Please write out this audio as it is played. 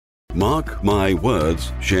Mark My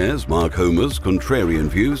Words shares Mark Homer's contrarian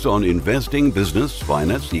views on investing, business,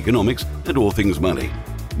 finance, economics, and all things money.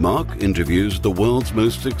 Mark interviews the world's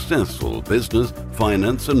most successful business,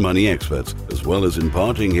 finance, and money experts, as well as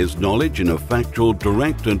imparting his knowledge in a factual,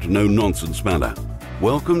 direct, and no-nonsense manner.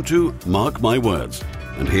 Welcome to Mark My Words,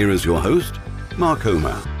 and here is your host, Mark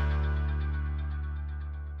Homer.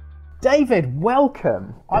 David,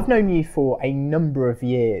 welcome. I've known you for a number of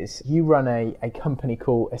years. You run a company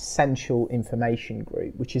called Essential Information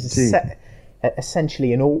Group, which is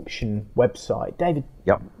essentially an auction website. David,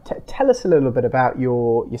 Yep. Tell us a little bit about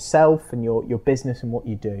yourself and your business and what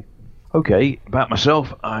you do. Okay, about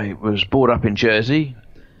myself, I was brought up in Jersey,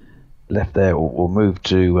 left there or moved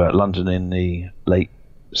to London in the late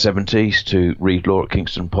 70s to read law at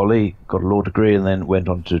Kingston Poly, got a law degree, and then went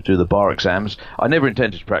on to do the bar exams. I never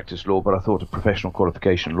intended to practice law, but I thought a professional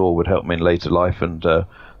qualification law would help me in later life, and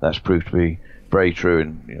that's proved to be very true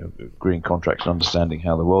in agreeing contracts and understanding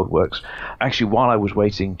how the world works. Actually, while I was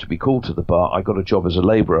waiting to be called to the bar, I got a job as a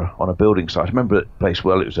labourer on a building site. I remember the place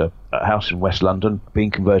well. It was a house in West London being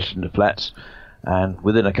converted into flats, and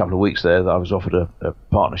within a couple of weeks there, I was offered a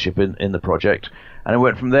partnership in the project, and I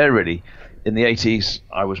went from there really. In the 80s,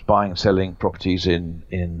 I was buying and selling properties in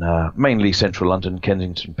mainly central London,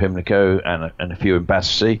 Kensington, Pimlico, and a few in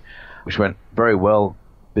Battersea, which went very well.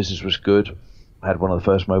 Business was good. I had one of the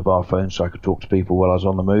first mobile phones, so I could talk to people while I was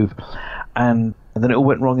on the move. And then it all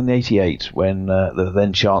went wrong in 88 when the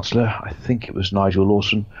then Chancellor, I think it was Nigel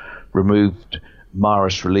Lawson, removed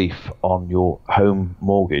Maris relief on your home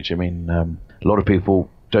mortgage. I mean, a lot of people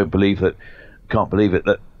can't believe it,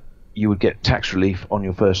 that you would get tax relief on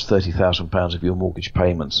your first £30,000 of your mortgage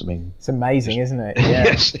payments. I mean, it's amazing, isn't it? Yeah.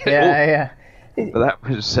 Yes. Yeah. But that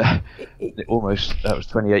was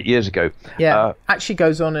 28 years ago. Yeah, actually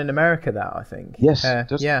goes on in America, that I think. Yes,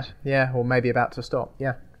 yeah, or maybe about to stop.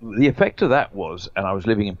 Yeah. The effect of that was, and I was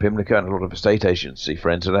living in Pimlico and a lot of estate agency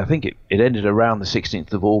friends, and I think it ended around the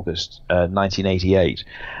 16th of August, 1988,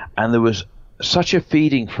 and there was such a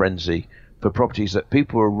feeding frenzy for properties that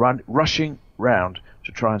people were rushing round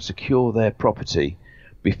to try and secure their property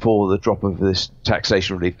before the drop of this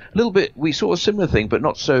taxation relief. A little bit, we saw a similar thing, but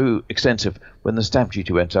not so extensive when the stamp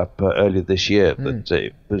duty went up earlier this year. But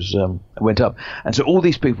it went up, and so all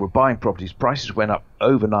these people were buying properties. Prices went up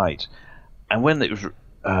overnight, and when it was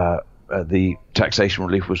the taxation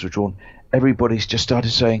relief was withdrawn, everybody's just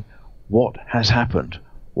started saying, "What has happened?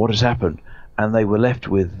 What has happened?" And they were left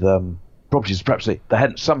with properties perhaps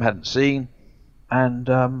some hadn't seen,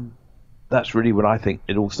 and that's really when I think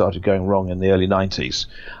it all started going wrong in the early 90s,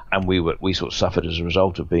 and we sort of suffered as a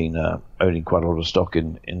result of being owning quite a lot of stock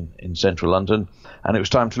in central London, and it was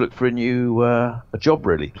time to look for a new a job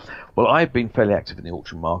really. Well, I've been fairly active in the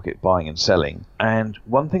auction market, buying and selling, and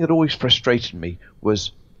one thing that always frustrated me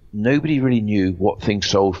was nobody really knew what things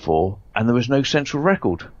sold for, and there was no central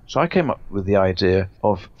record. So I came up with the idea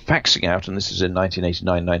of faxing out, and this is in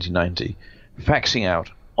 1989, 1990, faxing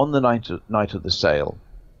out on the night of the sale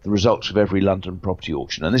the results of every London property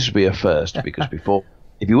auction. And this would be a first, because before,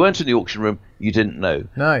 if you weren't in the auction room, you didn't know.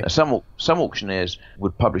 No. Now, some auctioneers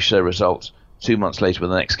would publish their results 2 months later when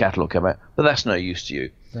the next catalogue came out, but that's no use to you.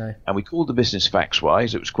 No. And we called the business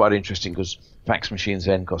Faxwise. It was quite interesting because fax machines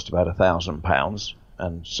then cost about £1,000,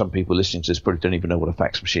 and some people listening to this probably don't even know what a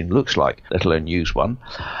fax machine looks like, let alone use one.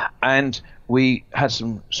 And we had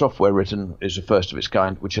some software written, as the first of its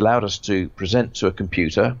kind, which allowed us to present to a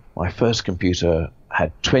computer. My first computer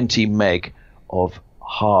had 20 meg of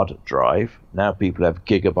hard drive. Now people have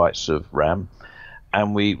gigabytes of RAM.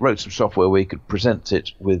 And we wrote some software where you could present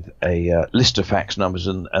it with a list of fax numbers,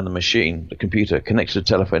 and the machine, the computer, connected to the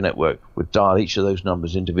telephone network, would dial each of those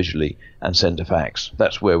numbers individually and send a fax.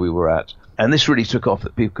 That's where we were at. And this really took off,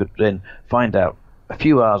 that people could then find out a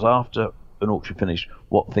few hours after an auction finished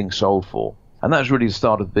what things sold for. And that was really the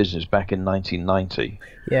start of the business back in 1990.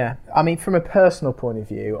 Yeah, I mean, from a personal point of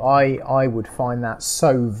view, I would find that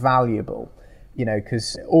so valuable,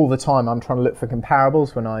 because all the time I'm trying to look for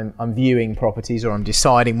comparables when I'm viewing properties or I'm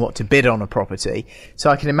deciding what to bid on a property.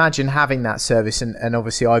 So I can imagine having that service, and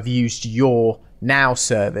obviously I've used your Now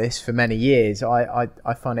service for many years. I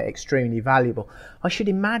find it extremely valuable. I should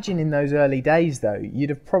imagine in those early days, though,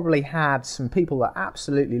 you'd have probably had some people that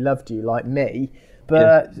absolutely loved you, like me.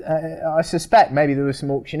 But I suspect maybe there were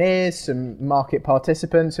some auctioneers, some market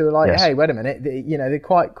participants who were like, "Hey, wait a minute, they're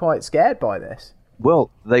quite scared by this." Well,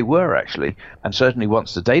 they were actually, and certainly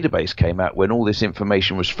once the database came out, when all this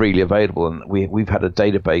information was freely available, and we've had a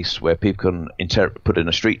database where people can put in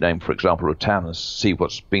a street name, for example, or a town, and see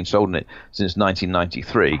what's been sold in it since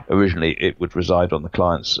 1993. Originally, it would reside on the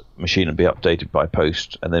client's machine and be updated by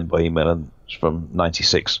post and then by email and from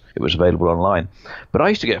 96. It was available online. But I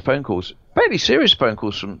used to get phone calls, fairly serious phone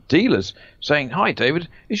calls from dealers saying, "Hi, David,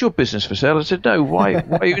 is your business for sale?" I said, "No, why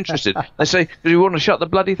are you interested?" They say, "Because we want to shut the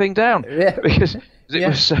bloody thing down." Yeah. Because it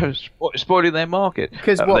was spoiling their market.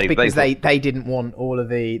 Because Because they didn't want all of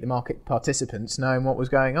the market participants knowing what was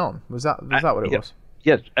going on. Was that what it was?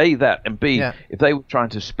 Yeah, A, that, and B, if they were trying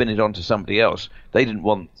to spin it onto somebody else, they didn't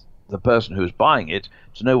want the person who was buying it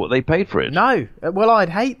to know what they paid for it. No, well, I'd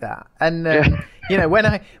hate that. And you know,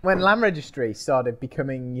 when Land Registry started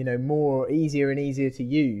becoming, you know, more easier and easier to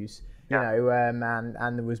use, you know,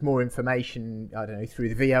 and there was more information, I don't know,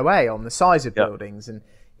 through the VOA on the size of buildings and,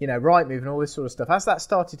 you know, Rightmove and all this sort of stuff. As that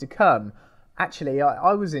started to come, actually,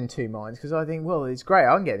 I was in two minds, because I think, well, it's great,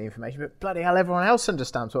 I can get the information, but bloody hell, everyone else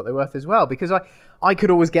understands what they're worth as well, because I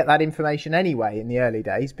could always get that information anyway in the early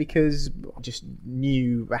days, because I just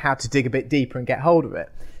knew how to dig a bit deeper and get hold of it.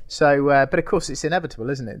 So, but of course, it's inevitable,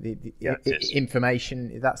 isn't it? The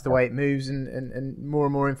information, that's the way it moves, and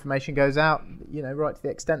more information goes out, you know, right to the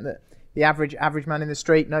extent that the average man in the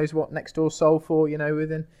street knows what next door sold for, you know,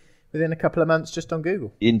 within a couple of months just on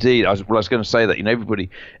Google. Indeed. I was going to say that, you know,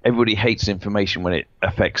 everybody hates information when it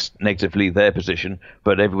affects negatively their position,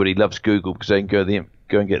 but everybody loves Google because they can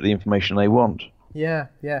go and get the information they want. Yeah.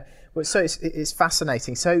 Well, so it's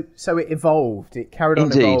fascinating. So it evolved. It carried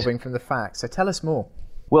on evolving from the facts. So tell us more.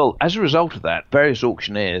 Well, as a result of that, various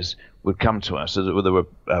auctioneers would come to us. We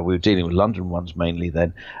were dealing with London ones mainly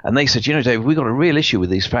then, and they said, "You know, David, we've got a real issue with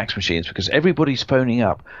these fax machines because everybody's phoning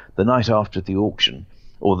up the night after the auction,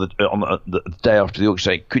 or on the day after the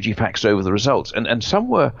auction, saying, 'Could you fax over the results?' And some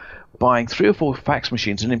were buying 3 or 4 fax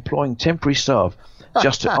machines and employing temporary staff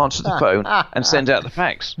just to answer the phone and send out the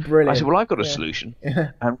fax." Brilliant. I said, "Well, I've got a solution."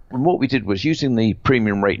 And what we did was, using the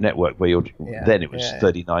premium rate network, where then it was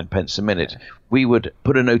 39 pence a minute, we would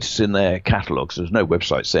put a notice in their catalogues, there was no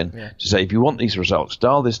websites then, to say, "If you want these results,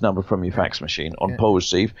 dial this number from your fax machine on poll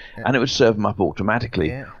receive," and it would serve them up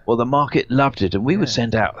automatically. Well, the market loved it, and we would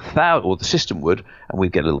send out or the system would, and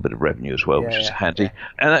we'd get a little bit of revenue as well, which is handy.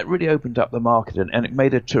 And that really opened up the market, and it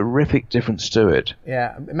made a terrific difference to it.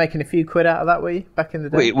 Yeah, making a few quid out of that, were you, back in the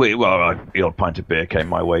day? The odd pint of beer came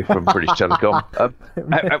my way from British Telecom.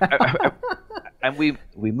 And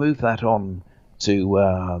we moved that on to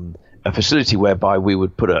a facility whereby we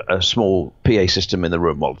would put a small PA system in the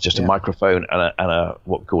room, well, just a microphone and a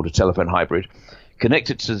what we called a telephone hybrid,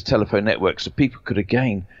 connected to the telephone network, so people could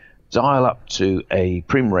again dial up to a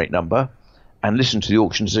premium rate number and listen to the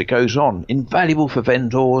auction as it goes on. Invaluable for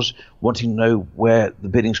vendors wanting to know where the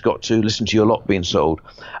bidding's got to, listen to your lot being sold.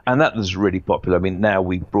 And that was really popular. I mean, now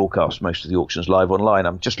we broadcast most of the auctions live online.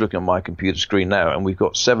 I'm just looking at my computer screen now, and we've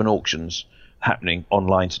got 7 auctions happening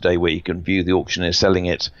online today where you can view the auctioneer selling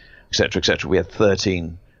it, etc., etc. We had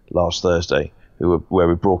 13 last Thursday where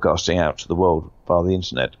we're broadcasting out to the world via the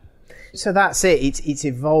internet. So that's it. It's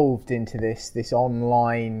evolved into this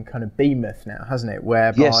online kind of behemoth now, hasn't it?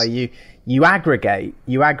 Whereby you aggregate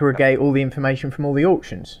all the information from all the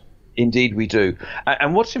auctions. Indeed, we do.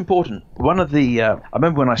 And what's important, one of the I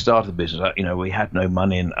remember when I started the business, you know, we had no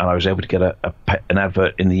money, and I was able to get an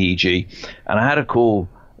advert in the EG, and I had a call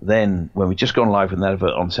then when we'd just gone live with an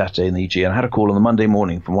advert on Saturday in the EG, and I had a call on the Monday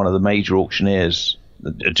morning from one of the major auctioneers,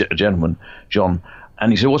 a gentleman, John.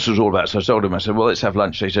 And he said, "What's this all about?" So I told him, I said, "Well, let's have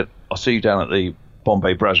lunch." So he said, "I'll see you down at the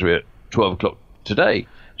Bombay Brasserie at 12 o'clock today."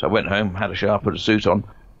 So I went home, had a shower, put a suit on,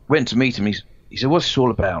 went to meet him. He said, "What's this all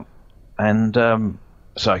about?" And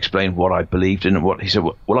so I explained what I believed in and what he said.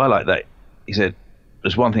 "Well, I like that." He said,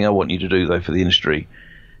 "There's one thing I want you to do, though, for the industry."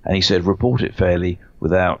 And he said, "Report it fairly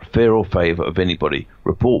without fear or favour of anybody.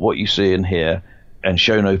 Report what you see and hear and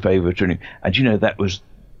show no favour to anyone." And, you know, that was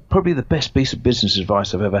probably the best piece of business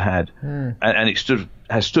advice I've ever had, and it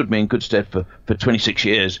has stood me in good stead for 26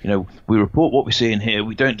 years. You know, we report what we see and hear.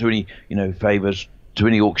 We don't do any, you know, favours to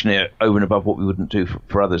any auctioneer over and above what we wouldn't do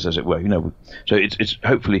for others, as it were. You know, so it's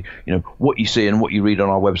hopefully, you know, what you see and what you read on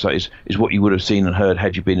our website is what you would have seen and heard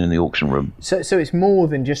had you been in the auction room. So it's more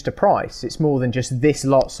than just a price. It's more than just this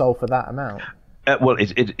lot sold for that amount. Well,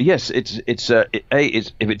 if it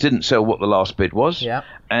didn't sell what the last bid was,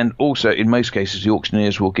 and also in most cases the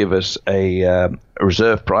auctioneers will give us a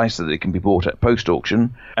reserve price that it can be bought at post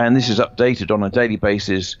auction, and this is updated on a daily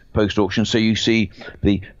basis post auction. So you see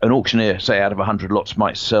an auctioneer, say, out of 100 lots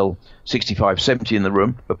might sell 65, 70 in the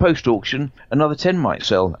room, but post auction another 10 might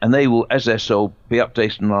sell, and they will, as they're sold, be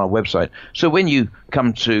updated on our website. So when you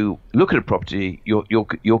come to look at a property,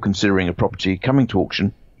 you're considering a property coming to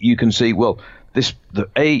auction, you can see, well,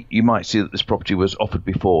 you might see that this property was offered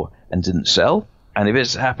before and didn't sell. And if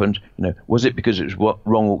it's happened, you know, was it because it was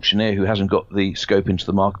wrong auctioneer who hasn't got the scope into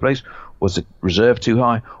the marketplace? Was the reserve too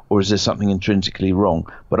high, or is there something intrinsically wrong?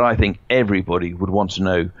 But I think everybody would want to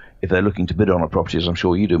know, if they're looking to bid on a property, as I'm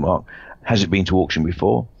sure you do, Mark, has it been to auction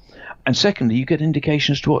before? And secondly, you get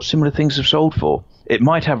indications to what similar things have sold for. It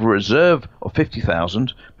might have a reserve of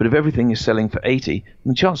 50,000, but if everything is selling for 80,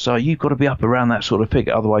 then chances are you've got to be up around that sort of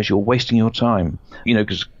figure. Otherwise, you're wasting your time.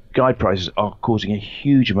 Because guide prices are causing a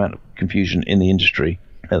huge amount of confusion in the industry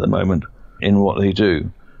at the moment in what they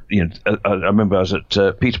do. I remember I was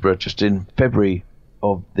at Peterborough just in February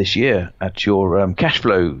of this year at your cash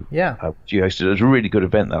flow. Yeah. You hosted. It was a really good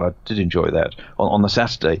event that I did enjoy that on the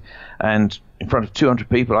Saturday. And in front of 200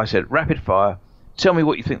 people, I said, rapid fire, tell me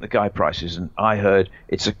what you think the guide price is. And I heard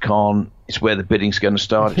it's a con, it's where the bidding's going to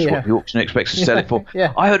start, it's what the auctioneer expects to sell it for.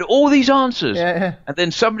 Yeah. I heard all these answers. Yeah. And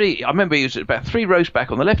then somebody, I remember he was about 3 rows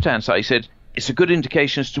back on the left-hand side, he said, it's a good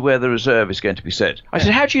indication as to where the reserve is going to be set. I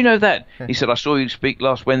said, how do you know that? He said, I saw you speak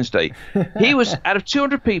last Wednesday. He was out of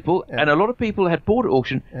 200 people, and a lot of people had bought at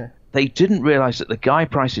auction. They didn't realise that the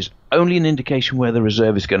guide price is only an indication where the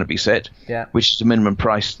reserve is going to be set, which is the minimum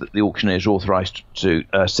price that the auctioneer is authorised to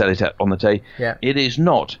sell it at on the day. It is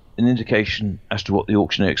not an indication as to what the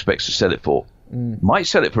auctioneer expects to sell it for. Might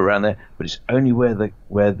sell it for around there, but it's only where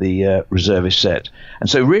the reserve is set. And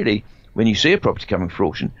so really, when you see a property coming for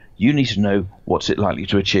auction, you need to know what's it likely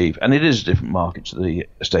to achieve. And it is a different market to the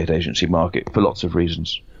estate agency market for lots of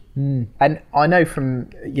reasons. And I know from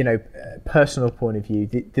personal point of view,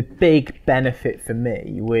 the big benefit for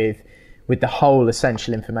me with the whole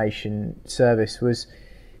essential information service was,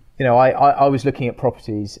 I was looking at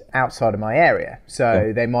properties outside of my area.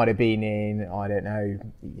 So they might have been in, I don't know,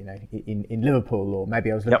 in Liverpool, or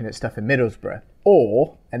maybe I was looking at stuff in Middlesbrough.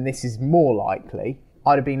 Or, and this is more likely,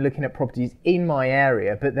 I'd have been looking at properties in my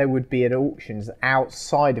area, but they would be at auctions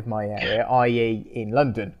outside of my area, i.e. in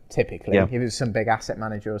London, typically, if it was some big asset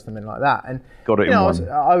manager or something like that. And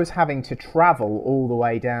I was having to travel all the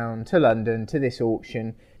way down to London to this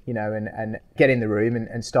auction, and get in the room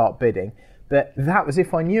and start bidding. But that was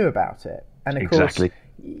if I knew about it. And of course,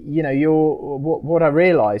 what I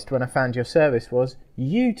realised when I found your service was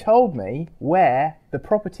you told me where the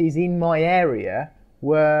properties in my area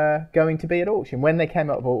were going to be at auction. When they came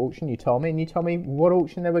up for auction, you told me, and you told me what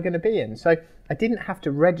auction they were going to be in. So I didn't have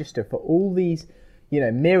to register for all these,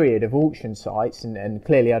 myriad of auction sites, and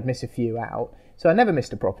clearly I'd miss a few out. So I never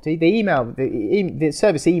missed a property. The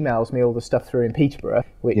service emails me all the stuff through in Peterborough,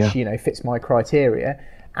 which fits my criteria,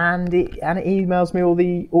 and it emails me all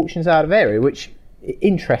the auctions out of area, which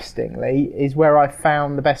interestingly is where I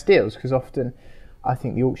found the best deals, because often I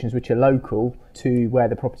think the auctions which are local to where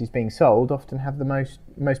the property is being sold often have the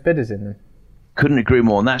most bidders in them. Couldn't agree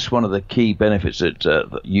more, and that's one of the key benefits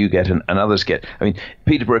that you get and others get. I mean,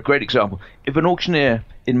 Peterborough, a great example. If an auctioneer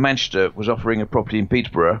in Manchester was offering a property in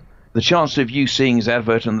Peterborough, the chance of you seeing his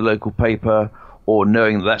advert in the local paper or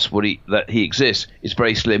knowing that he exists is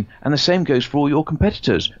very slim. And the same goes for all your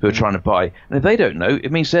competitors who are trying to buy. And if they don't know,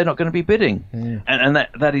 it means they're not going to be bidding. And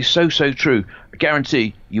that is so true. I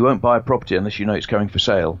guarantee you won't buy a property unless you know it's going for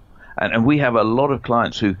sale. And we have a lot of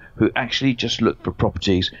clients who actually just look for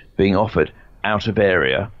properties being offered out of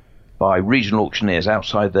area by regional auctioneers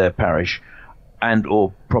outside their parish, and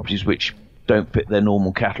or properties which don't fit their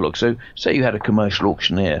normal catalogue. So say you had a commercial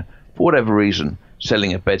auctioneer, for whatever reason,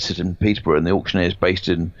 selling a bedsit in Peterborough, and the auctioneer is based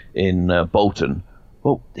in Bolton.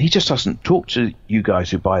 Well, he just doesn't talk to you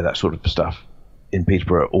guys who buy that sort of stuff in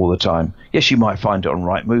Peterborough all the time. Yes, you might find it on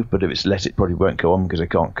Rightmove, but if it's let, it probably won't go on because they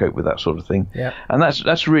can't cope with that sort of thing. And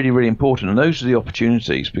that's really, really important. And those are the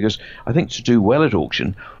opportunities, because I think to do well at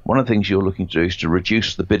auction, one of the things you're looking to do is to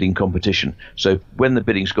reduce the bidding competition. So when the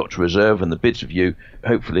bidding's got to reserve and the bid's of you,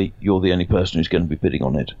 hopefully you're the only person who's going to be bidding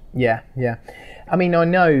on it. Yeah. I mean, I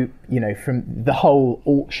know, from the whole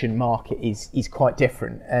auction market is quite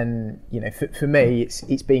different, and for me,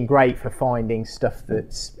 it's been great for finding stuff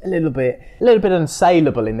that's a little bit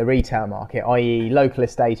unsaleable in the retail market, i.e., local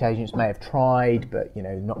estate agents may have tried, but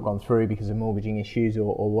not gone through because of mortgaging issues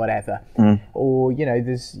or whatever, or you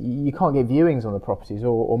can't get viewings on the properties,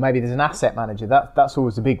 or maybe there's an asset manager. That's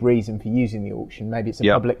always a big reason for using the auction. Maybe it's a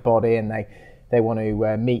public body and they want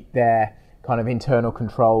to meet their kind of internal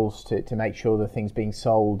controls to make sure the thing's being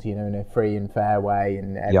sold, in a free and fair way,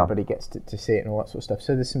 and everybody gets to see it and all that sort of stuff.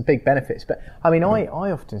 So there's some big benefits. But I mean, I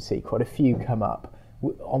often see quite a few come up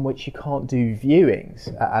on which you can't do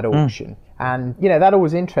viewings at auction. And, that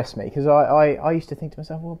always interests me, because I used to think to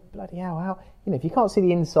myself, well, bloody hell, how, if you can't see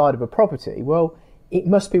the inside of a property, well, it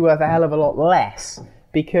must be worth a hell of a lot less,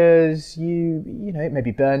 because it may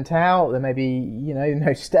be burnt out, there may be,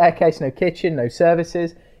 no staircase, no kitchen, no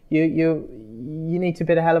services. You need to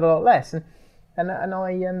bid a hell of a lot less, and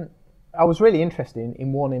I was really interested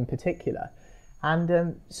in one in particular.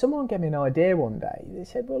 And someone gave me an idea one day. They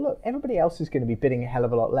said, well, look, everybody else is going to be bidding a hell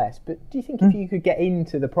of a lot less, but do you think if you could get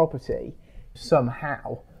into the property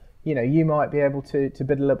somehow, you might be able to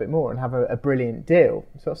bid a little bit more and have a brilliant deal?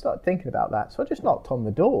 So I started thinking about that. So I just knocked on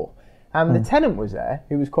the door. And the tenant was there,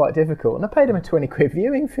 who was quite difficult, and I paid him a 20 quid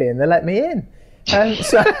viewing fee, and they let me in.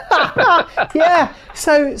 So yeah,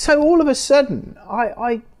 so all of a sudden,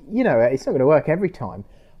 I it's not going to work every time,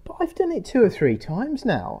 but I've done it 2 or 3 times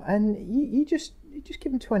now, and you just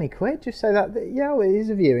give them 20 quid, just say that well, it is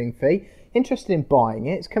a viewing fee, interested in buying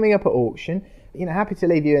it, it's coming up at auction, happy to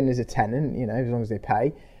leave you in as a tenant, as long as they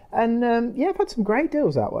pay, and I've had some great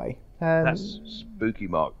deals that way. That's spooky,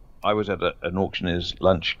 Mark. I was at an auctioneer's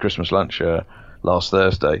Christmas lunch last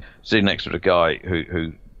Thursday, sitting next to a guy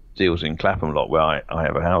who deals in Clapham a lot, where I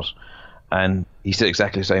have a house, and he said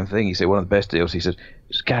exactly the same thing. He said one of the best deals. He said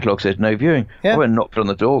his catalogue said no viewing. I went and knocked on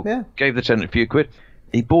the door, gave the tenant a few quid.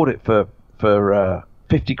 He bought it for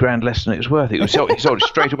 50 grand less than it was worth. He sold it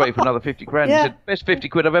straight away for another 50 grand. He said best 50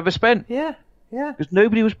 quid I've ever spent. Yeah. Because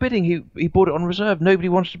nobody was bidding. He bought it on reserve. Nobody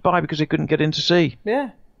wanted to buy because they couldn't get in to see.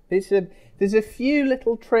 Yeah. There's a few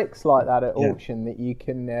little tricks like that at auction that you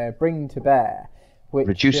can bring to bear, which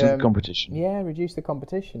reducing the competition. Yeah, reduce the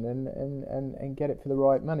competition and get it for the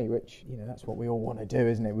right money. Which that's what we all want to do,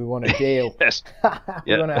 isn't it? We want a deal. Yes.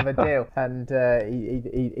 We want to have a deal and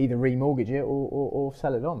either remortgage it or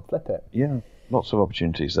sell it on, flip it. Yeah, lots of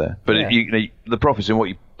opportunities there. But the profit's in what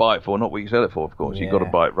you buy it for, not what you sell it for. Of course, you've got to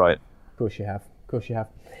buy it right. Of course you have.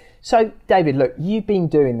 So, David, look, you've been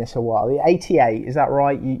doing this a while. 88, is that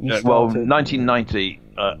right? You started... Well, 1990.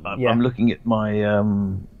 I'm looking at my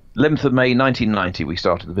 11th of May, 1990. We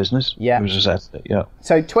started the business. Yeah, it was a Saturday. Yeah.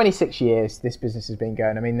 So, 26 years this business has been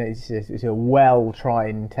going. I mean, it's a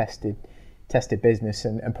well-tried and tested business,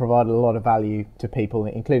 and provided a lot of value to people,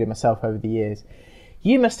 including myself, over the years.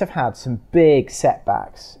 You must have had some big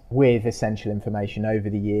setbacks with Essential Information over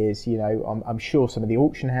the years. I'm sure some of the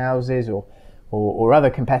auction houses or other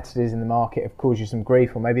competitors in the market have caused you some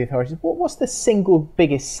grief, or maybe authorities. What's the single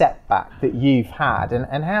biggest setback that you've had,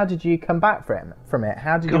 and how did you come back from it?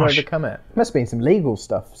 How did you overcome it? Must have been some legal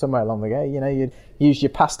stuff somewhere along the way. You'd used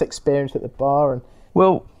your past experience at the bar and...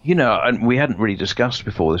 Well, and we hadn't really discussed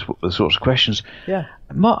before this the sorts of questions. Yeah.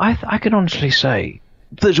 I can honestly say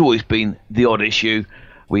there's always been the odd issue.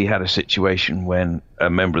 We had a situation when a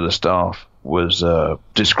member of the staff was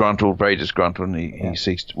disgruntled, very disgruntled, and he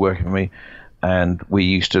ceased working for me. And we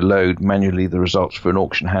used to load manually the results for an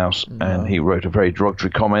auction house, and he wrote a very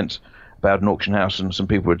derogatory comment about an auction house, and some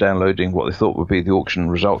people were downloading what they thought would be the auction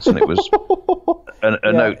results, and it was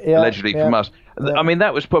a note allegedly from us. I mean,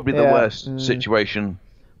 that was probably the worst situation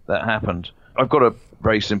that happened. I've got a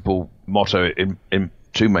very simple motto in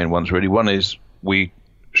 2 main ones, really. One is we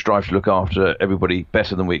strive to look after everybody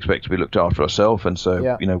better than we expect to be looked after ourselves, and so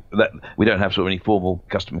that we don't have sort of any formal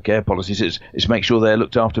customer care policies. It's make sure they're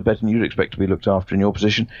looked after better than you'd expect to be looked after in your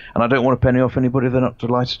position, and I don't want a penny off anybody if they're not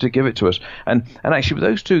delighted to give it to us. And actually, with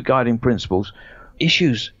those 2 guiding principles,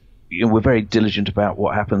 issues, we're very diligent about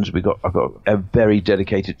what happens. I've got a very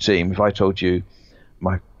dedicated team. If I told you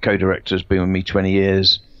my co-director's been with me 20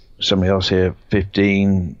 years, somebody else here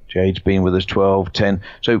 15, Jade's been with us 12, 10,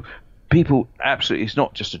 so people absolutely, it's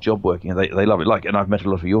not just a job working, they love it. And I've met a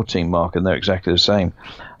lot of your team, Mark, and they're exactly the same.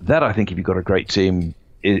 That, I think, if you've got a great team,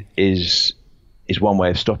 is one way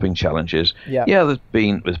of stopping challenges. Yeah, there's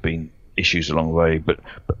been issues along the way,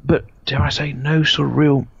 but dare I say, no sort of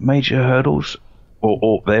real major hurdles,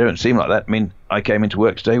 or they don't seem like that. I mean, I came into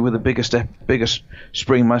work today with a bigger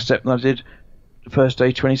spring in my step than I did the first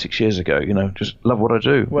day 26 years ago. Just love what I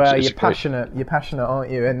do. Well, you're passionate,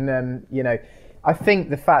 aren't you? And I think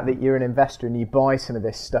the fact that you're an investor and you buy some of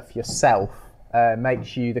this stuff yourself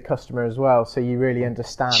makes you the customer as well, so you really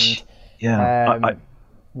understand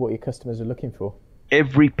what your customers are looking for.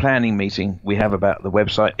 Every planning meeting we have about the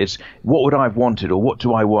website, it's what would I have wanted, or what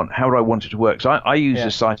do I want, how do I want it to work. So I use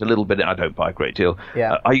this site a little bit. I don't buy a great deal.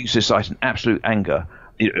 I use this site in absolute anger,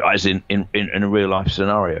 as in a real life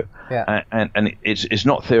scenario. And it's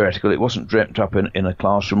not theoretical. It wasn't dreamt up in a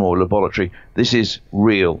classroom or a laboratory. This is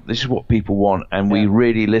real. This is what people want, and we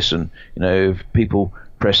really listen. If people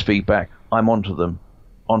press feedback, I'm onto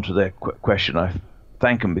their question. I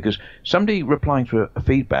thank them, because somebody replying to a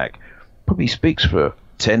feedback probably speaks for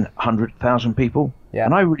 10, 100,000 people.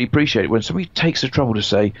 And I really appreciate it when somebody takes the trouble to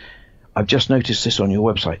say, I've just noticed this on your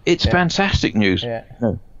website. It's fantastic news.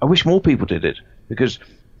 I wish more people did it, because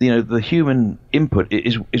the human input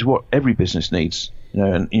is what every business needs.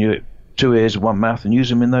 And 2 ears and 1 mouth, and use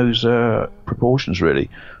them in those proportions, really,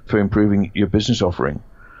 for improving your business offering.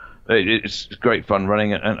 It's great fun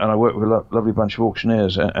running it, and I work with a lovely bunch of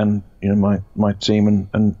auctioneers and my team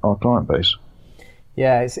and our client base.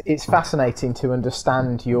 Yeah, it's fascinating to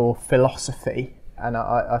understand your philosophy, and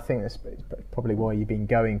I think that's probably why you've been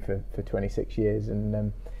going for 26 years,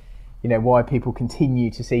 and why people continue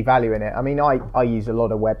to see value in it. I mean, I use a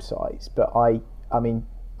lot of websites, but I mean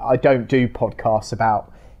I don't do podcasts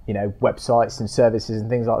about websites and services and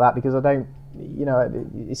things like that, because I don't,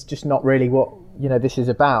 it's just not really what this is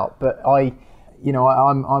about. But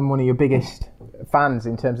I'm one of your biggest fans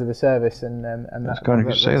in terms of the service, and that's kind of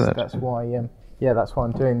you say that. That's why that's why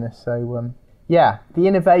I'm doing this. So the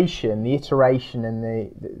innovation, the iteration, and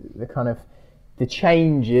the kind of the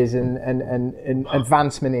changes and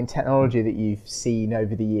advancement in technology that you've seen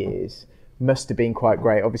over the years must have been quite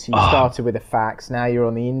great. Obviously, you started with a fax. Now you're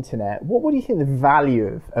on the internet. What do you think the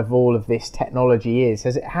value of all of this technology is?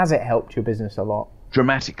 Has it helped your business a lot?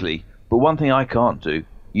 Dramatically. But one thing I can't do,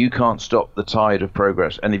 you can't stop the tide of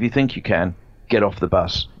progress. And if you think you can, get off the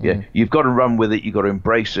bus. Yeah, you've got to run with it. You've got to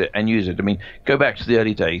embrace it and use it. I mean, go back to the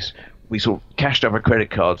early days. We sort of cashed up our credit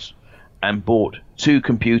cards and bought 2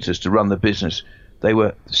 computers to run the business. They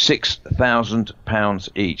were £6,000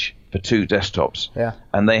 each for 2 desktops. Yeah.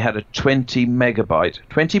 And they had a 20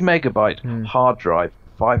 megabyte hard drive,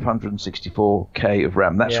 564K of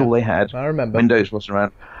RAM. That's all they had. I remember. Windows wasn't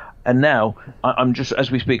around. And now, I'm just,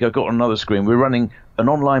 as we speak, I've got on another screen, we're running an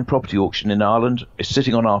online property auction in Ireland. It's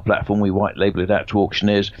sitting on our platform. We white label it out to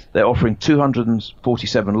auctioneers. They're offering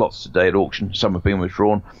 247 lots today at auction. Some have been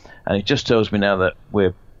withdrawn. And it just tells me now that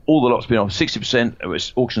all the lots have been offered.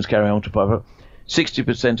 60%, auctions carry on to 500.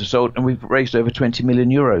 60% are sold, and we've raised over 20 million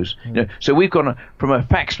euros. So we've gone from a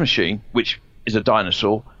fax machine, which is a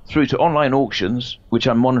dinosaur, through to online auctions, which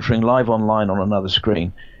I'm monitoring live online on another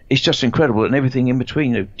screen. It's just incredible, and everything in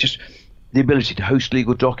between. Just the ability to host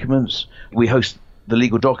legal documents. We host the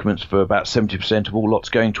legal documents for about 70% of all lots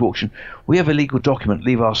going to auction. We have a legal document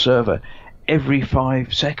leave our server every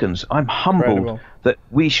 5 seconds. I'm humbled that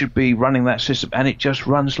we should be running that system, and it just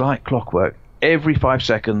runs like clockwork. Every 5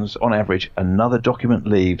 seconds, on average, another document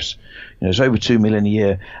leaves. It's over 2 million a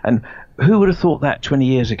year. And who would have thought that 20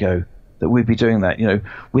 years ago, that we'd be doing that?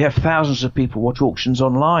 We have thousands of people watch auctions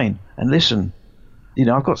online and listen.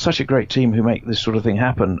 I've got such a great team who make this sort of thing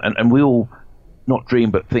happen. And we all not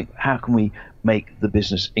dream, but think, how can we make the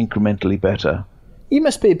business incrementally better? You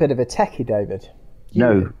must be a bit of a techie, David.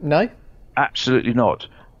 No. No? Absolutely not.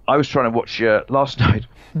 I was trying to watch last night.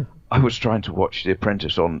 I was trying to watch The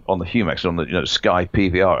Apprentice on the Humax, on the Sky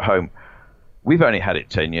PVR at home. We've only had it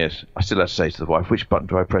 10 years. I still have to say to the wife, which button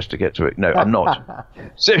do I press to get to it? No, I'm not.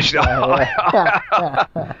 Seriously.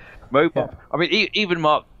 Mobile. I mean, even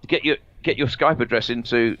Mark, get your Skype address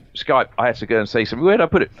into Skype. I had to go and say something. Where did I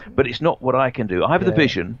put it? But it's not what I can do. I have the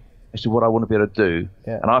vision as to what I want to be able to do,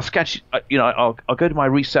 and I'll sketch. I'll go to my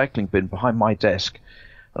recycling bin behind my desk.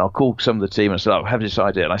 And I'll call some of the team and say, I have this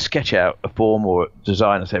idea. And I sketch out a form or a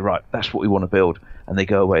design and say, right, that's what we want to build. And they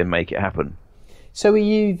go away and make it happen. So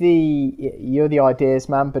you're the ideas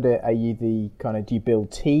man, but are you the kind of, do you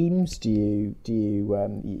build teams? You're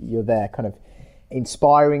there kind of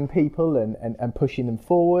inspiring people and pushing them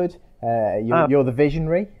forward? You're the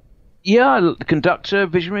visionary? Yeah, the conductor,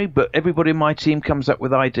 visionary, but everybody in my team comes up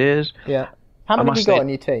with ideas. Yeah. How many have you got on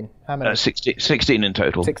your team? How many? 16 in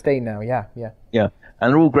total. 16 now, yeah. Yeah,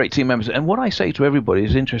 and they're all great team members. And what I say to everybody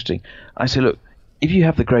is interesting. I say, look, if you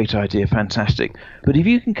have the great idea, fantastic. But if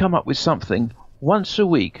you can come up with something once a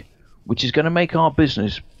week which is going to make our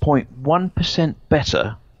business 0.1%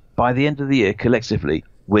 better by the end of the year collectively,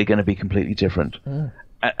 we're going to be completely different. And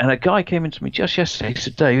a guy came into me just yesterday. He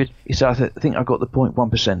said, David, I think I got the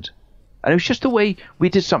 0.1%. And it was just the way we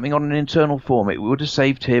did something on an internal form. It would have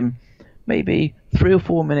saved him maybe 3 or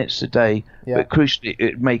 4 minutes a day, but crucially,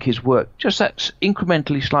 it would make his work just that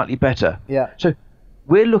incrementally slightly better. Yeah. So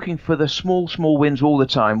we're looking for the small wins all the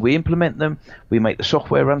time. We implement them. We make the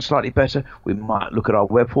software run slightly better. We might look at our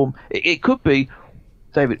web form. It could be,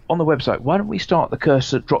 David, on the website, why don't we drop the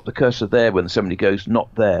cursor there when somebody goes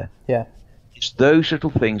not there? Yeah. It's those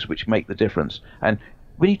little things which make the difference. And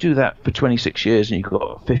when you do that for 26 years and you've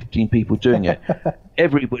got 15 people doing it,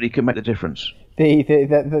 everybody can make the difference.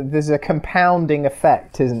 There's a compounding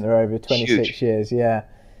effect, isn't there, over 26 years? Yeah.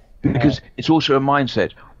 Because it's also a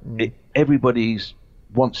mindset. Everybody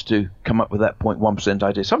wants to come up with that 0.1%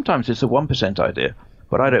 idea. Sometimes it's a 1% idea,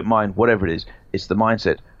 but I don't mind whatever it is. It's the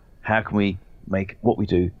mindset. How can we make what we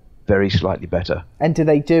do very slightly better? And do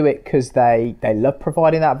they do it because they love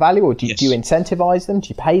providing that value, or do you incentivize them? Do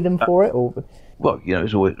you pay them for it? Or well,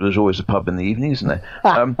 there's always a pub in the evening, isn't there?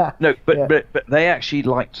 No, but they actually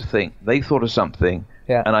like to think they thought of something,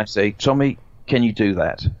 and I say, Tommy, can you do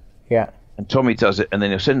that? Yeah. And Tommy does it, and then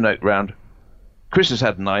he'll send a note round. Chris has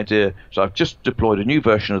had an idea, so I've just deployed a new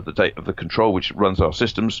version of the control which runs our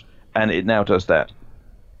systems, and it now does that.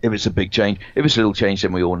 If it's a big change, if it's a little change,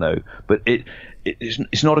 then we all know. But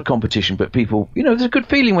it's not a competition. But people, there's a good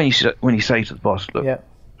feeling when you say to the boss, look, Yeah.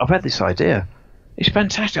 I've had this idea. It's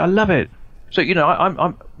fantastic. I love it. So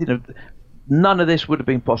I'm none of this would have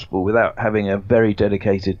been possible without having a very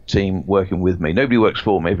dedicated team working with me. Nobody works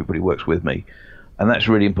for me. Everybody works with me. And that's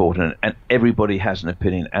really important. And everybody has an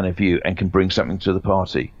opinion and a view and can bring something to the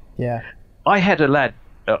party. Yeah. I had a lad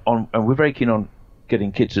and we're very keen on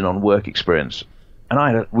getting kids in on work experience.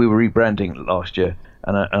 And we were rebranding last year.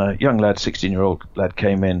 And a young lad, 16-year-old lad,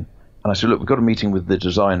 came in. And I said, look, we've got a meeting with the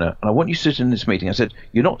designer. And I want you to sit in this meeting. I said,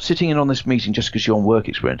 you're not sitting in on this meeting just because you're on work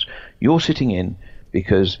experience. You're sitting in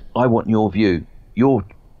because I want your view. You're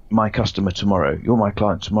my customer tomorrow. You're my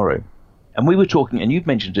client tomorrow. And we were talking, and you've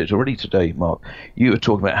mentioned it already today, Mark, you were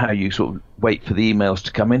talking about how you sort of wait for the emails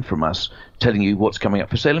to come in from us telling you what's coming up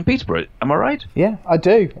for sale in Peterborough. Am I right? Yeah, I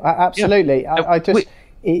do. Absolutely. Yeah. I just,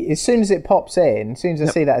 as soon as it pops in, as soon as I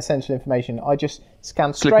see that essential information, I just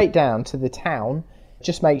scan straight down to the town,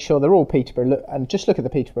 just make sure they're all Peterborough, and just look at the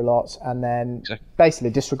Peterborough lots, and then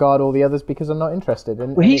basically disregard all the others because I'm not interested.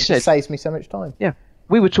 And it just saves me so much time. Yeah.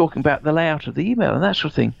 We were talking about the layout of the email and that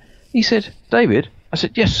sort of thing. He said, David, I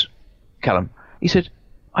said, yes, Callum. He said,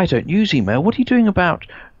 I don't use email. What are you doing about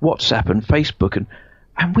WhatsApp and Facebook?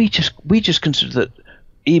 And we just considered that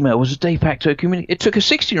email was a de facto community. It took a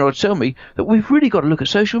 16-year-old to tell me that we've really got to look at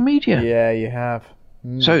social media. Yeah, you have.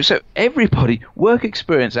 So everybody, work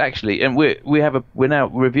experience actually, and we're now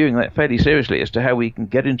reviewing that fairly seriously as to how we can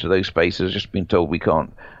get into those spaces. Just been told we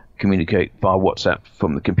can't communicate via WhatsApp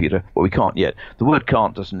from the computer. Well, we can't yet. The word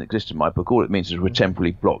can't doesn't exist in my book. All it means is we're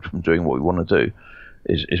temporarily blocked from doing what we want to do.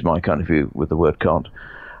 Is my kind of view with the word can't.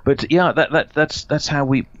 But yeah, that's how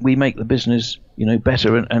we make the business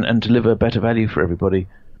better and deliver better value for everybody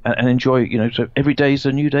and enjoy so every day is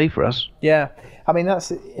a new day for us. Yeah, I mean that's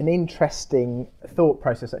an interesting thought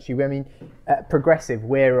process actually. I mean, at Progressive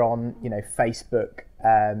we're on Facebook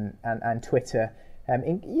and Twitter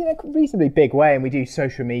in a reasonably big way, and we do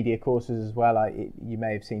social media courses as well. You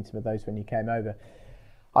may have seen some of those when you came over.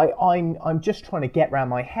 I'm just trying to get around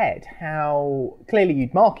my head how clearly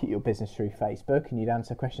you'd market your business through Facebook and you'd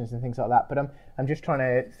answer questions and things like that. But I'm just trying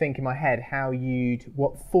to think in my head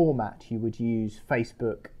what format you would use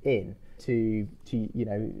Facebook in to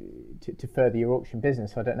further your auction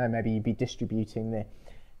business. I don't know. Maybe you'd be distributing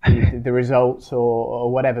the results or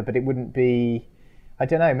whatever, but it wouldn't be. I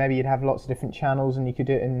don't know, maybe you'd have lots of different channels and you could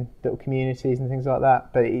do it in little communities and things like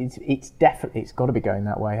that. But it's got to be going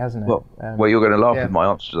that way, hasn't it? Well, you're going to laugh at my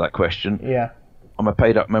answer to that question. Yeah. I'm a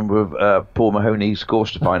paid up member of Paul Mahoney's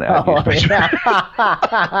course to find out how to use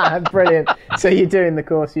Facebook. Brilliant. So you're doing the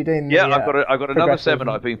course, you're doing the... Yeah, I've got another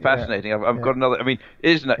seminar. It's been fascinating. Yeah. I've got another... I mean,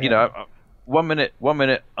 isn't it, one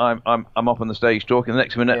minute I'm up on the stage talking, the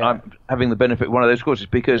next minute I'm having the benefit of one of those courses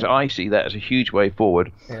because I see that as a huge way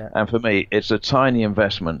forward. Yeah. And for me, it's a tiny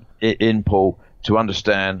investment in Paul to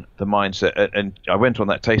understand the mindset. And I went on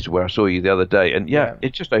that taster where I saw you the other day, and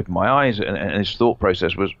it just opened my eyes. And his thought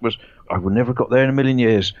process was I would never have got there in a million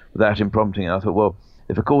years without him prompting. And I thought, well,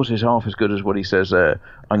 if a course is half as good as what he says there,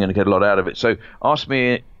 I'm going to get a lot out of it. So ask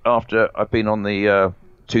me after I've been on the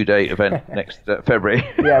 2-day event next February.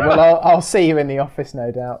 Yeah, well, I'll see you in the office,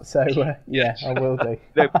 no doubt. So, I will do.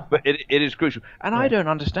 No, but it is crucial. And I don't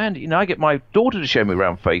understand it. I get my daughter to show me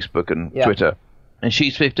around Facebook and Twitter, and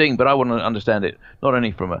she's 15, but I want to understand it not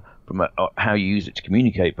only from how you use it to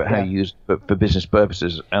communicate, but how you use it for business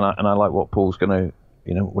purposes. And I like what Paul's going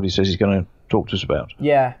to, what he says he's going to talk to us about.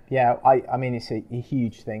 Yeah. I mean, it's a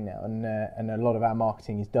huge thing now, and a lot of our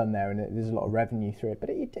marketing is done there, and there's a lot of revenue through it.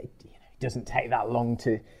 But it doesn't take that long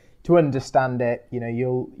to understand it.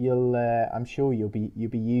 You'll I'm sure you'll be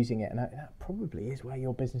using it, and that probably is where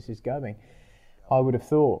your business is going, I would have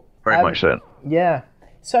thought. Very much so. Yeah.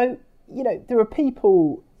 So there are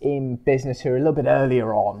people in business who are a little bit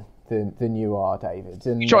earlier on than you are, David.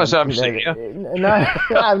 And you try to sound senior.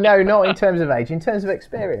 No, not in terms of age. In terms of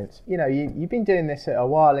experience, you've been doing this a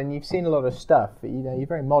while, and you've seen a lot of stuff. You're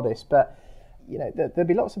very modest, but there'll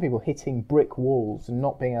be lots of people hitting brick walls and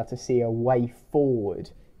not being able to see a way forward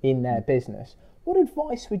in their business. What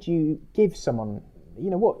advice would you give someone?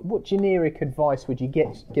 What generic advice would you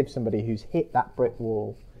give somebody who's hit that brick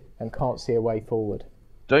wall and can't see a way forward?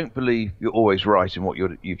 Don't believe you're always right in what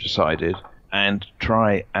you've decided, and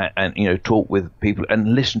try and talk with people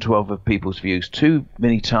and listen to other people's views. Too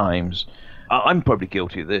many times, I'm probably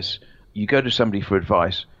guilty of this. You go to somebody for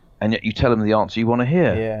advice, and yet you tell them the answer you want to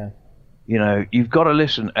hear. Yeah. You've got to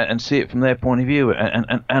listen and see it from their point of view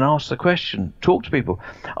and ask the question. Talk to people.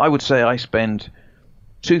 I would say I spend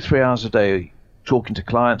 2-3 hours a day talking to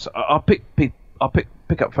clients. I'll pick up the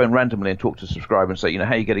phone randomly and talk to a subscriber and say, how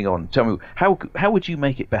are you getting on? Tell me, how would you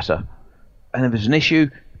make it better? And if there's an issue,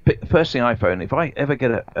 the first thing I phone. If I ever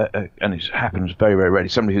get and it happens very, very rarely,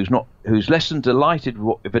 somebody who's less than delighted.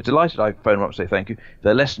 If they're delighted, I phone them up and say thank you. If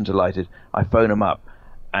they're less than delighted, I phone them up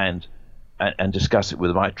and discuss it with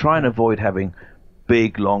them. I try and avoid having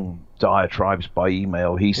big, long diatribes by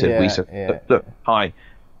email. He said, we said. Look, hi.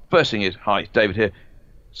 First thing is, hi, David here.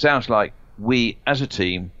 Sounds like we, as a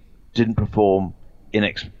team, didn't perform and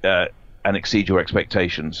exceed your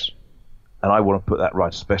expectations, and I want to put that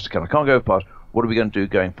right as best I can. I can't go past. What are we going to do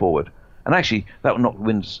going forward? And actually, that will knock the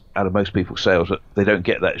wind out of most people's sails. That they don't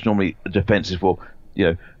get that. It's normally a defensive. Well,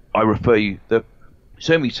 I refer you.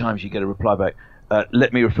 So many times you get a reply back.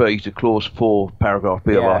 Let me refer you to clause 4, paragraph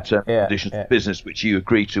B of our terms and conditions of business, which you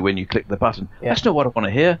agree to when you click the button. That's not what I want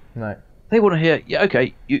to hear. No. They want to hear,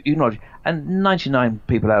 okay, you acknowledge. And 99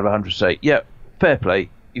 people out of 100 say, fair play.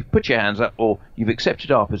 You've put your hands up, or you've accepted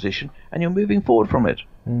our position, and you're moving forward from it.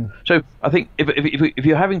 So I think if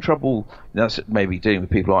you're having trouble, that's maybe dealing with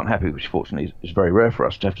people who aren't happy, which fortunately is very rare for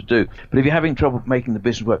us to have to do. But if you're having trouble making the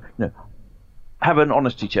business work, have an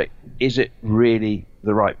honesty check. Is it really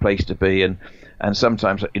the right place to be? And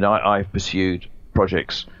sometimes, I've pursued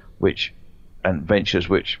projects and ventures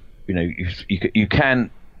which, you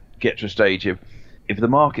can get to a stage if the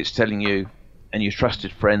market's telling you, and you've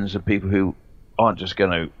trusted friends and people who aren't just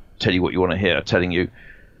going to tell you what you want to hear, are telling you,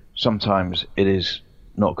 sometimes it is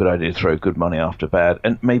not a good idea to throw good money after bad,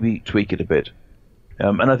 and maybe tweak it a bit.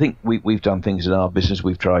 And I think we've done things in our business.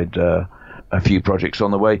 We've tried a few projects on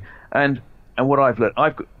the way, and what I've learned,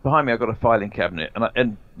 behind me I've got a filing cabinet,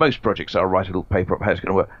 and most projects I'll write a little paper up how it's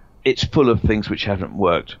going to work. It's full of things which haven't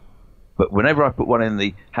worked, but whenever I put one in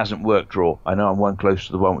the hasn't worked drawer, I know I'm one close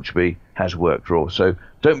to the one which will be has worked drawer. So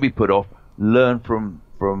don't be put off. Learn from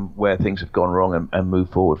where things have gone wrong and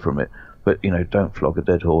move forward from it. But don't flog a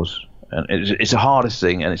dead horse. And it's the hardest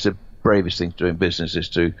thing, and it's the bravest thing to do in business, is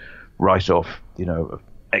to write off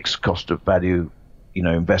X cost of value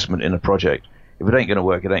investment in a project. If it ain't going to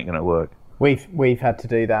work, it ain't going to work. We've had to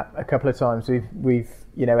do that a couple of times. We've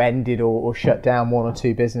ended or shut down one or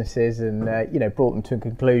two businesses, and brought them to a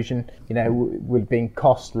conclusion. Would have been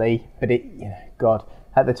costly, but God,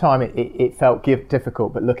 at the time it felt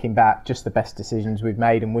difficult. But looking back, just the best decisions we've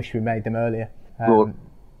made, and wish we made them earlier.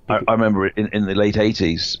 I remember in the late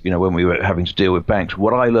 80s, when we were having to deal with banks.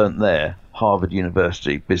 What I learned there, Harvard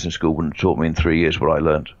University Business School wouldn't have taught me in 3 years what I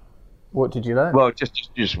learned. What did you learn? Well, just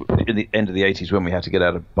in the end of the 80s, when we had to get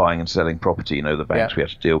out of buying and selling property, the banks, we had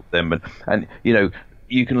to deal with them. And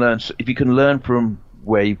you can learn, if you can learn from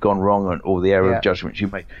where you've gone wrong or the error of judgment you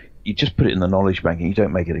make, you just put it in the knowledge bank and you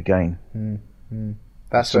don't make it again.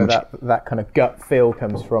 That's where that kind of gut feel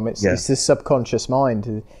comes from. It's the subconscious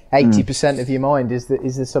mind. 80% of your mind is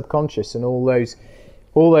the subconscious, and all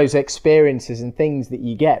those experiences and things that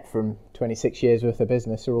you get from 26 years worth of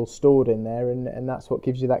business are all stored in there, and that's what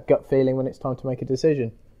gives you that gut feeling when it's time to make a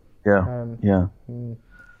decision.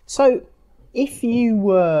 So if you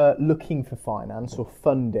were looking for finance or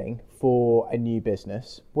funding for a new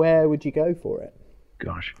business, where would you go for it?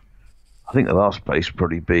 Gosh, I think the last place would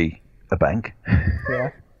probably be a bank.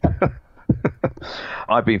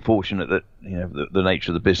 I've been fortunate that the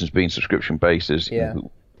nature of the business being subscription based is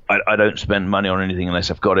I don't spend money on anything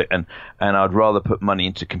unless I've got it, and I'd rather put money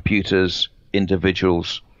into computers,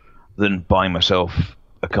 individuals, than buying myself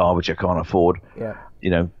a car which I can't afford.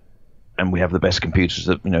 And we have the best computers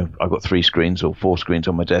that I've got 3 screens or 4 screens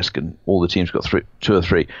on my desk, and all the team's got 2 or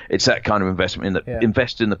 3. It's that kind of investment in that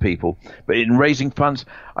invest in the people. But in raising funds,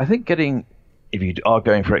 I think if you are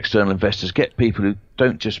going for external investors, get people who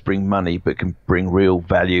don't just bring money but can bring real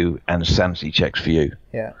value and sanity checks for you.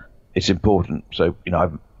 It's important. So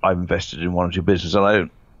I've invested in 1 or 2 businesses, and I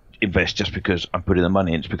don't invest just because I'm putting the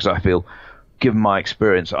money in. It's because I feel, given my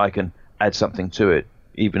experience, I can add something to it,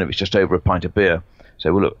 even if it's just over a pint of beer.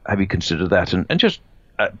 So, well, look, have you considered that? And just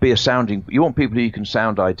be a sounding. You want people who you can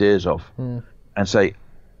sound ideas off and say,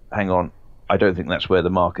 hang on, I don't think that's where the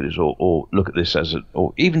market is, or look at this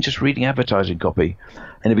or even just reading advertising copy.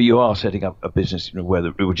 And if you are setting up a business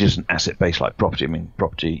which isn't asset based like property,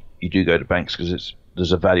 property, you do go to banks because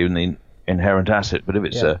there's a value in the inherent asset. But if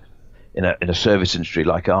it's in a service industry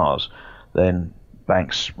like ours, then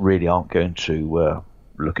banks really aren't going to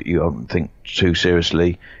look at you and think too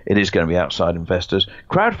seriously. It is going to be outside investors.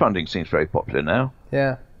 Crowdfunding seems very popular now.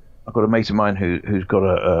 I've got a mate of mine who's got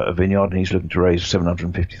a vineyard, and he's looking to raise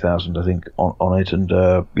 750,000, I think, on it, and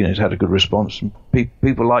he's had a good response. And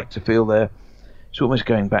people like to feel it's almost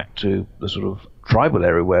going back to the sort of tribal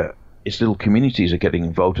area where its little communities are getting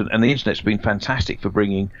involved, and the internet's been fantastic for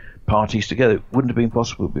bringing parties together. It wouldn't have been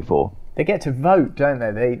possible before. They get to vote, don't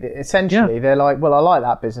they? They're like, well, I like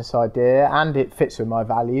that business idea, and it fits with my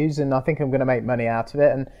values, and I think I'm going to make money out of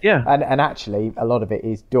it. And actually, a lot of it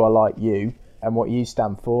is, do I like you and what you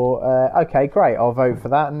stand for? Okay, great, I'll vote for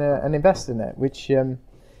that and invest in it. Which,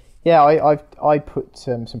 I put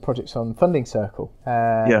some projects on Funding Circle,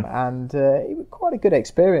 and it was quite a good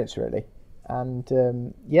experience, really.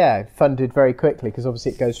 And funded very quickly, because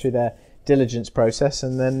obviously it goes through their diligence process,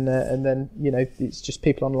 and then it's just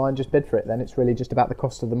people online just bid for it. Then it's really just about the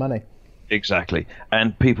cost of the money. Exactly,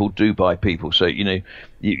 and people do buy people. So you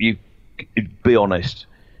be honest.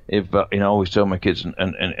 If I always tell my kids,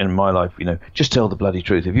 and in my life, just tell the bloody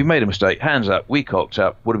truth. If you made a mistake, hands up, we cocked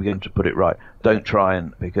up. What are we going to put it right? Don't try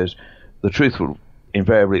because the truth will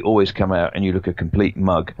invariably always come out, and you look a complete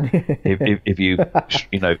mug if you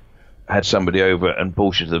had somebody over and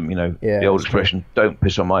bullshit them. The old expression, "Don't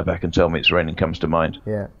piss on my back and tell me it's raining," comes to mind.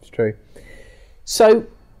 Yeah, it's true. So,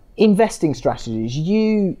 investing strategies.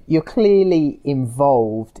 You're clearly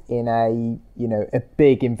involved in a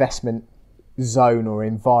big investment zone or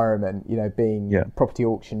environment. Being property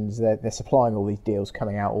auctions, they're supplying all these deals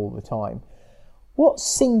coming out all the time. What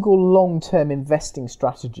single long-term investing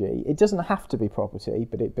strategy? It doesn't have to be property,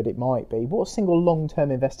 but it might be. What single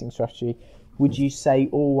long-term investing strategy would you say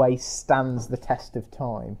always stands the test of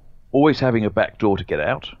time? Always having a back door to get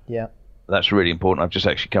out. Yeah. That's really important. I've just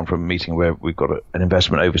actually come from a meeting where we've got an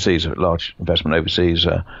investment overseas, a large investment overseas,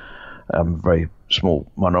 very small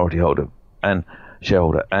minority holder and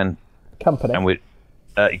shareholder and company.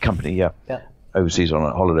 And company, overseas on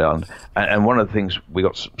a holiday island. And one of the things, we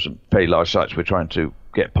got some very large sites. We're trying to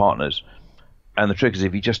get partners, and the trick is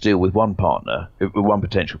if you just deal with one partner, with one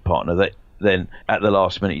potential partner, then at the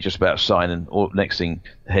last minute you just about sign, and next thing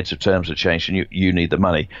the heads of terms have changed, and you need the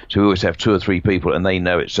money. So we always have 2 or 3 people, and they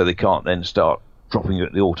know it, so they can't then start dropping you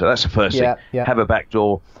at the altar. That's the first thing. Yeah. Have a back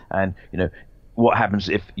door, and what happens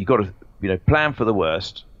if you got to plan for the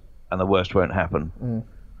worst, and the worst won't happen.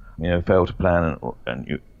 Fail to plan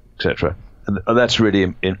and etc. That's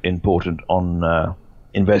really important on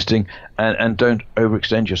investing, and don't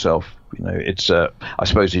overextend yourself. It's I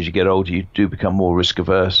suppose as you get older you do become more risk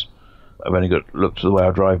averse. I've only looked at the way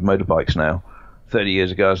I drive motorbikes now. 30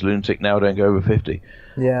 years ago I was a lunatic. Now I don't go over 50.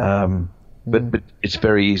 But it's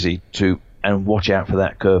very easy to watch out for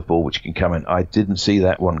that curveball which can come in. I didn't see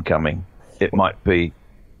that one coming.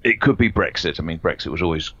 It could be Brexit. I mean, Brexit was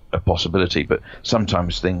always a possibility, but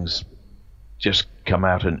sometimes things just come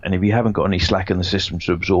out, and if you haven't got any slack in the system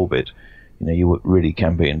to absorb it, you really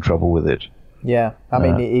can be in trouble with it. Yeah, I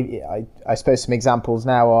mean, I suppose some examples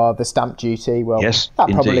now are the stamp duty. Well, yes, that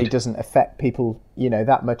probably indeed. Doesn't affect people,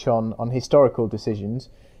 that much on historical decisions.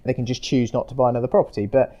 They can just choose not to buy another property.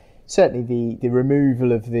 But certainly the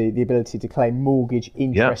removal of the ability to claim mortgage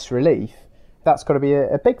interest relief, that's got to be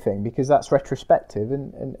a big thing, because that's retrospective,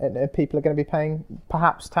 and people are going to be paying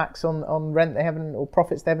perhaps tax on rent they haven't, or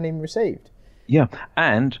profits they haven't even received. Yeah,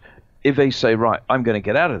 and if they say, right, I'm going to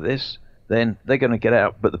get out of this, then they're going to get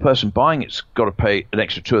out, but the person buying it's got to pay an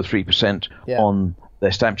extra 2 or 3% on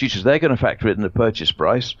their stamp duties. They're going to factor it in the purchase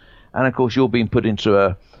price, and of course you're being put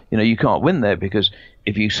into you can't win there, because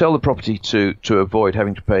if you sell the property to avoid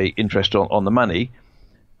having to pay interest on the money,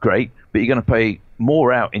 great, but you're going to pay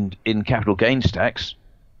more out in capital gains tax,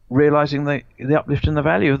 realising the uplift in the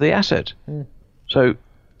value of the asset. So,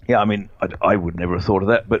 yeah, I mean, I would never have thought of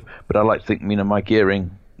that, but I like to think, my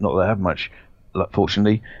gearing, not that I have much,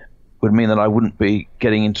 fortunately, would mean that I wouldn't be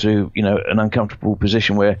getting into, an uncomfortable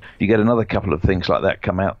position where you get another couple of things like that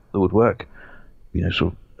come out that would work.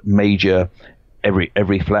 Sort of major,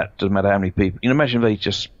 every flat, doesn't matter how many people. Imagine if they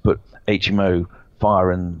just put HMO,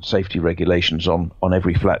 fire and safety regulations on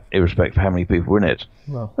every flat, irrespective of how many people were in it.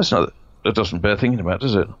 Well, that doesn't bear thinking about,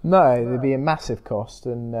 does it? No, there'd be a massive cost,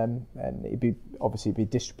 and it'd be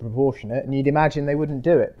disproportionate, and you'd imagine they wouldn't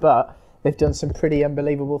do it, but they've done some pretty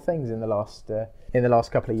unbelievable things in the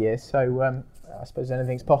last couple of years. So I suppose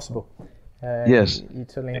anything's possible. Yes,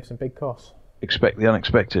 you'd certainly have some big costs. Expect the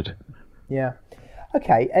unexpected. Yeah.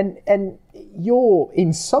 Okay, and you're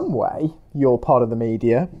in some way you're part of the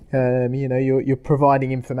media. You're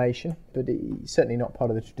providing information, but it's certainly not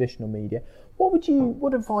part of the traditional media.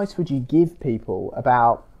 What advice would you give people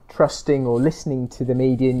about trusting or listening to the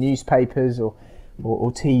media, newspapers or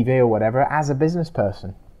TV or whatever, as a business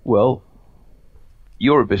person? Well,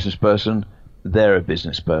 you're a business person, they're a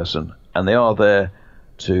business person, and they are there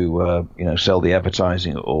to sell the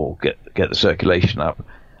advertising or get the circulation up.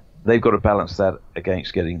 They've got to balance that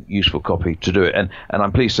against getting useful copy to do it. And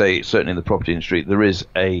I'm pleased to say, certainly in the property industry, there is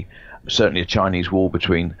certainly a Chinese wall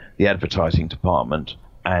between the advertising department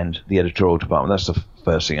and the editorial department. That's the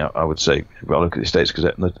first thing I would say. If I look at the States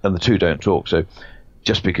Gazette, and the two don't talk. So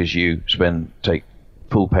just because you take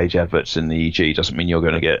full page adverts in the EG doesn't mean you're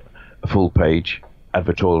going to get a full page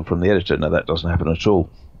advertorial from the editor. No, that doesn't happen at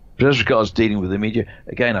all. But as regards dealing with the media,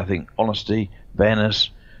 again, I think honesty,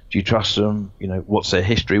 fairness. Do you trust them? What's their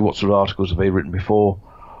history? What sort of articles have they written before?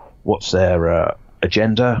 What's their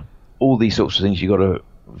agenda? All these sorts of things you've got to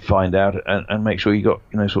find out and make sure you got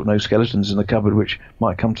sort of no skeletons in the cupboard which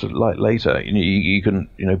might come to light later. You can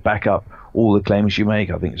back up all the claims you make.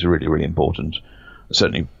 I think it's really, really important.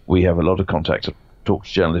 Certainly, we have a lot of contact. I've talked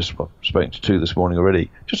to journalists. I've spoken to two this morning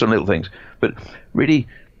already, just on little things. But really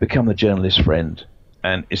become the journalist's friend.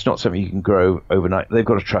 And it's not something you can grow overnight. They've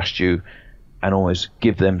got to trust you and always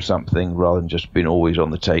give them something rather than just being always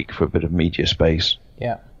on the take for a bit of media space.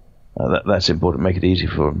 Yeah. That's important. Make it easy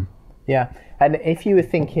for them. Yeah. And if you were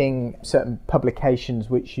thinking certain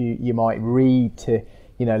publications which you might read to,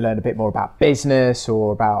 learn a bit more about business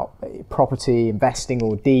or about property, investing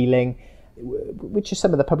or dealing, which are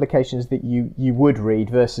some of the publications that you would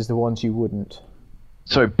read versus the ones you wouldn't?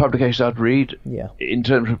 So publications I'd read? Yeah. In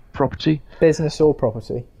terms of property? Business or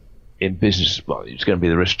property? In business, well, it's going to be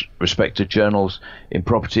the respected journals. In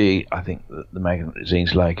property, I think the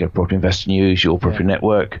magazines like Property Investor News, Your Property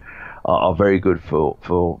Network are very good for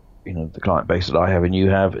the client base that I have and you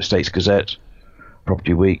have. Estates Gazette,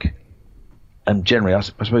 Property Week, and generally, I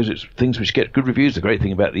suppose it's things which get good reviews. The great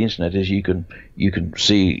thing about the internet is you can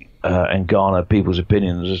see and garner people's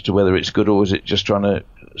opinions as to whether it's good or is it just trying to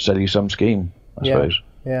sell you some scheme. I suppose.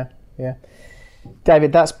 Yeah.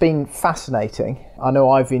 David, that's been fascinating. I know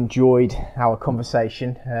I've enjoyed our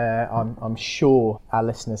conversation. I'm sure our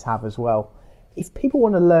listeners have as well. If people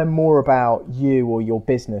want to learn more about you or your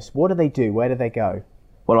business, what do they do? Where do they go?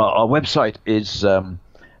 Well, our website is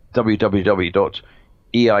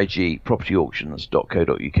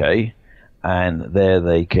www.eigpropertyauctions.co.uk, and there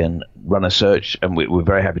they can run a search, and we're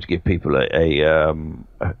very happy to give people a 2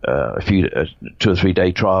 or 3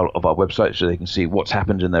 day trial of our website so they can see what's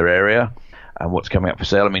happened in their area and what's coming up for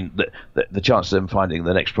sale. I mean, the chance of them finding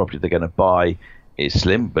the next property they're going to buy is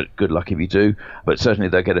slim, but good luck if you do. But certainly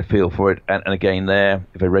they'll get a feel for it. And again, there,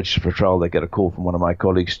 if they register for a trial, they get a call from one of my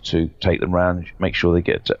colleagues to take them around, make sure they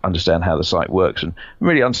get to understand how the site works and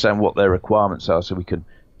really understand what their requirements are so we can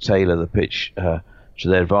tailor the pitch to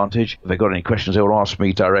their advantage. If they've got any questions, they will ask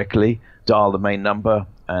me directly, dial the main number,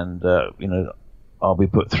 and I'll be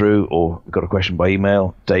put through. Or if you've got a question by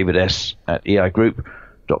email,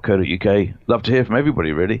 davids@eigroup.co.uk. Love to hear from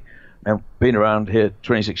everybody, really. And been around here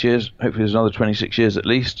 26 years, hopefully there's another 26 years at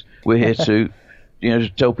least. We're here to, to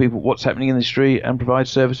tell people what's happening in the industry and provide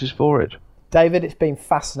services for it. David, it's been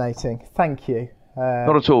fascinating. Thank you.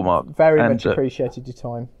 Not at all, Mark. Very much appreciated your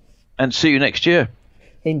time. And see you next year.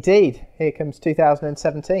 Indeed. Here comes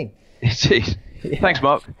 2017. Indeed. Yeah. Thanks,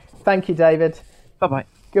 Mark. Thank you, David. Bye-bye.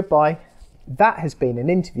 Goodbye. That has been an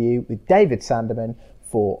interview with David Sandeman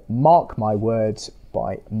for Mark My Words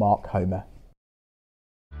by Mark Homer.